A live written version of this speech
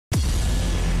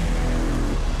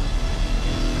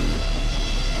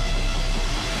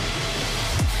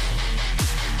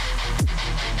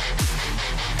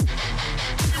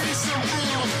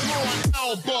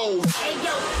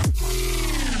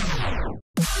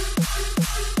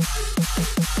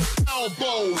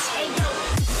elbows.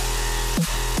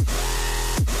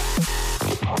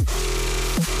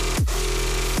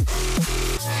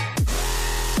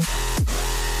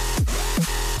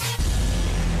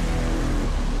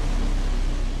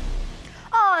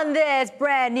 On this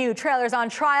brand new Trailers on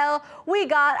Trial, we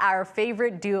got our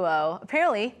favorite duo.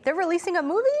 Apparently, they're releasing a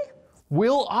movie?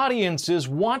 Will audiences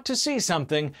want to see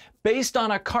something based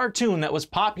on a cartoon that was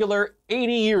popular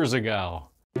 80 years ago?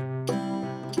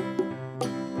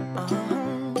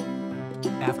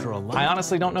 After a long I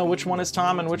honestly don't know which one is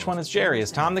Tom and which one is Jerry.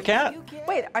 Is Tom the cat?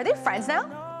 Wait, are they friends now?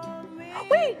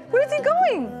 Wait, where's he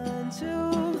going?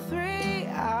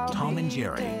 Tom and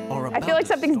Jerry are about I feel like to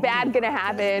something's start bad gonna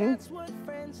happen.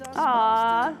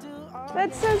 Aww,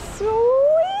 that's so sweet.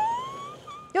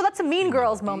 Yo, that's a Mean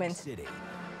Girls moment. City.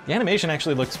 The animation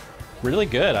actually looks really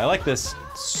good. I like this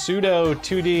pseudo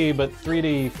 2D but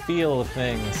 3D feel of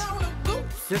things.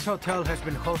 This hotel has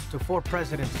been host to 4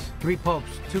 presidents, 3 popes,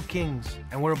 2 kings,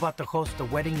 and we're about to host the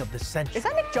wedding of the century. Is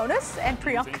that Nick Jonas and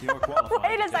Priyanka?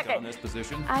 Wait a second.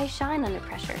 I shine under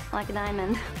pressure, like a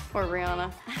diamond. Or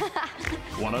Rihanna.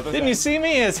 Didn't you see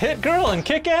me as Hit Girl and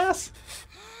Kick-Ass?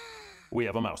 We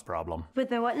have a mouse problem. With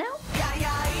the what now?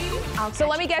 So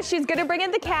let me guess, she's gonna bring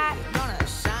in the cat.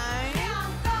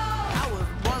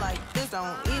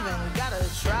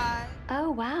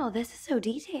 Oh wow, this is so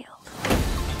detailed.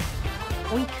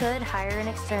 We could hire an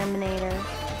exterminator,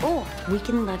 or we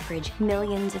can leverage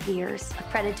millions of years of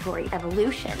predatory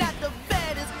evolution.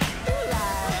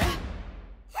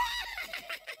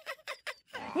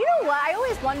 You know what? I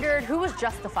always wondered who was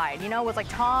justified. You know, was like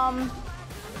Tom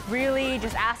really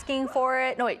just asking for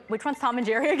it? No, wait, which one's Tom and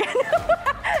Jerry again?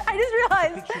 I just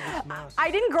realized I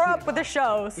didn't grow up with the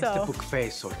show, It's the so. book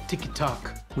face or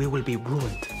tiki-talk. We will be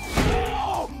ruined.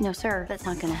 No sir, that's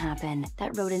not gonna happen.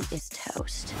 That rodent is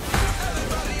toast.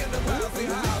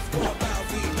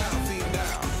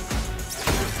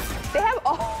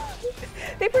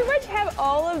 They pretty much have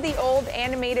all of the old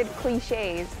animated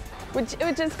cliches, which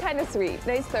is kind of sweet.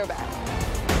 Nice throwback.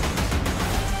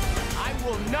 I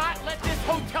will not let this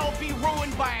hotel be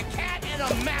ruined by a cat and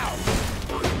a mouse.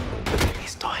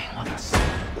 He's toying with us.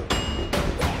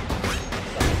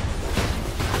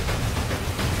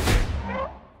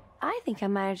 I think I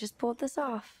might have just pulled this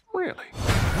off. Really? We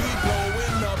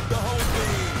blowing up the whole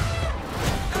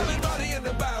thing. Everybody in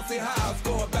the bouncy house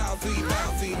going bouncy,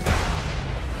 bouncy now.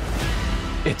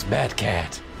 It's Bad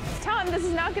Cat. Tom, this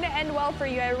is not gonna end well for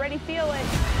you. I already feel it.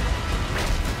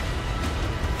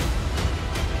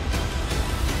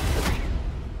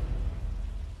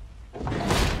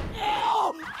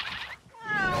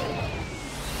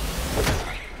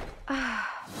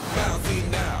 Bouncy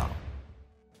now.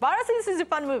 But honestly, this is a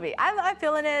fun movie. I'm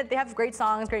feeling it. They have great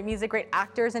songs, great music, great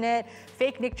actors in it.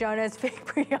 Fake Nick Jonas, fake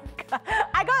Priyanka.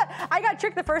 I got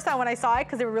tricked the first time when I saw it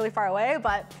because they were really far away,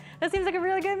 but that seems like a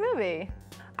really good movie.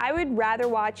 I would rather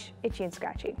watch Itchy and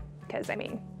Scratchy, because I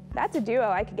mean, that's a duo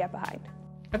I could get behind.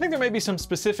 I think there may be some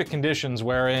specific conditions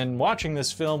wherein watching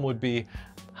this film would be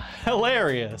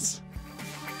hilarious.